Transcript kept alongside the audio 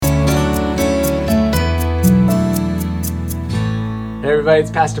everybody,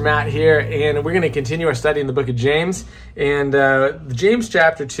 it's Pastor Matt here, and we're going to continue our study in the book of James. And James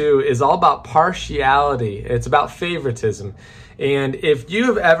chapter 2 is all about partiality. It's about favoritism. And if you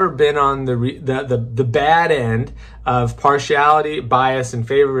have ever been on the bad end of partiality, bias, and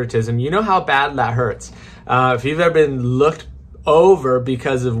favoritism, you know how bad that hurts. If you've ever been looked over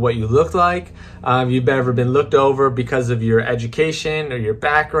because of what you look like, you've ever been looked over because of your education or your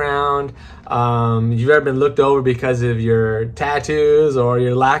background, you've ever been looked over because of your tattoos or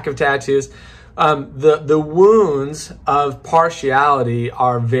your lack of tattoos, the wounds of partiality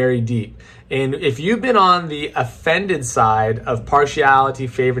are very deep. And if you've been on the offended side of partiality,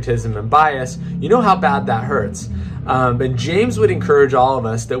 favoritism, and bias, you know how bad that hurts. But James would encourage all of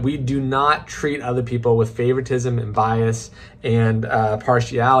us that we do not treat other people with favoritism and bias and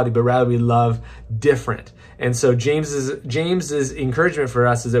partiality, but rather we love different. And so James's encouragement for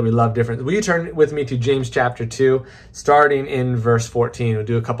us is that we love different. Will you turn with me to James chapter 2, starting in verse 14? We'll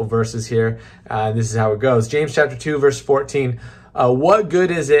do a couple verses here. This is how it goes. James chapter 2, verse 14. What good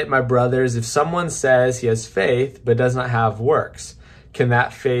is it, my brothers, if someone says he has faith but does not have works? Can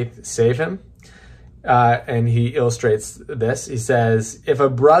that faith save him? And he illustrates this. He says, if a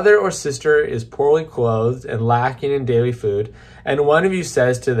brother or sister is poorly clothed and lacking in daily food, and one of you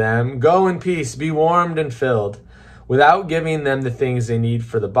says to them, go in peace, be warmed and filled, without giving them the things they need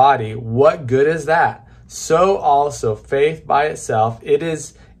for the body, what good is that? So also faith by itself,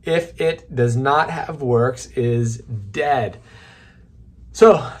 if it does not have works, is dead.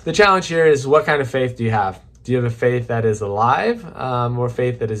 So the challenge here is, what kind of faith do you have? Do you have a faith that is alive or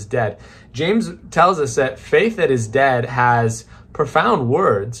faith that is dead? James tells us that faith that is dead has profound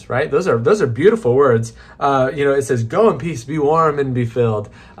words, right? Those are beautiful words. It says, "Go in peace, be warm, and be filled."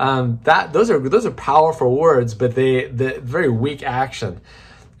 Those are powerful words, but the very weak action.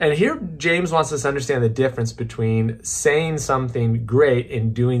 And here James wants us to understand the difference between saying something great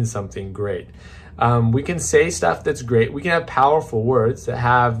and doing something great. We can say stuff that's great. We can have powerful words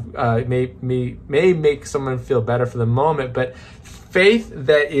that may make someone feel better for the moment, but faith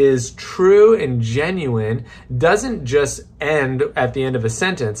that is true and genuine doesn't just end at the end of a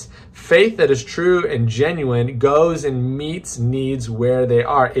sentence. Faith that is true and genuine goes and meets needs where they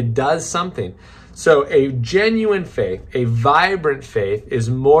are. It does something. So a genuine faith, a vibrant faith, is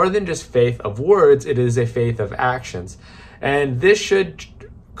more than just faith of words. It is a faith of actions. And this should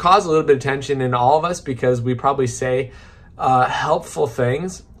cause a little bit of tension in all of us, because we probably say helpful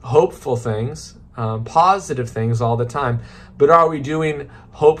things, hopeful things, positive things all the time. But are we doing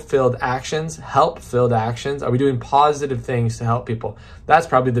hope-filled actions, help-filled actions? Are we doing positive things to help people? That's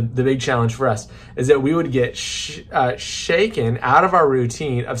probably the big challenge for us, is that we would get shaken out of our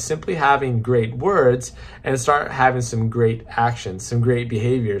routine of simply having great words and start having some great actions, some great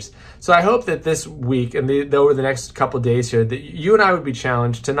behaviors. So I hope that this week and over the next couple of days here, that you and I would be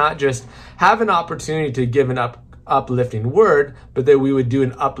challenged to not just have an opportunity to give an uplifting word, but that we would do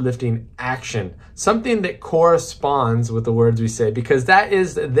an uplifting action, something that corresponds with the words we say, because that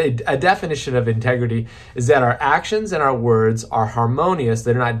is a definition of integrity, is that our actions and our words are harmonious,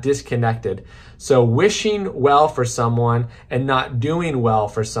 they're not disconnected. So wishing well for someone and not doing well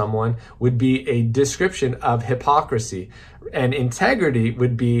for someone would be a description of hypocrisy. And integrity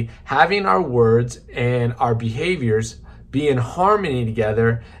would be having our words and our behaviors be in harmony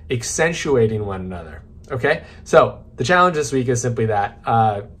together, accentuating one another. Okay, so the challenge this week is simply that.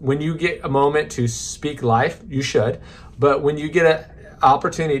 When you get a moment to speak life, you should. But when you get an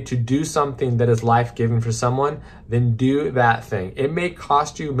opportunity to do something that is life-giving for someone, then do that thing. It may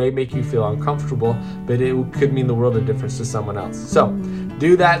cost you, may make you feel uncomfortable, but it could mean the world of difference to someone else. So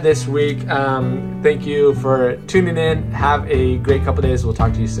do that this week. Thank you for tuning in. Have a great couple days. We'll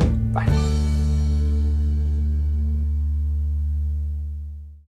talk to you soon. Bye.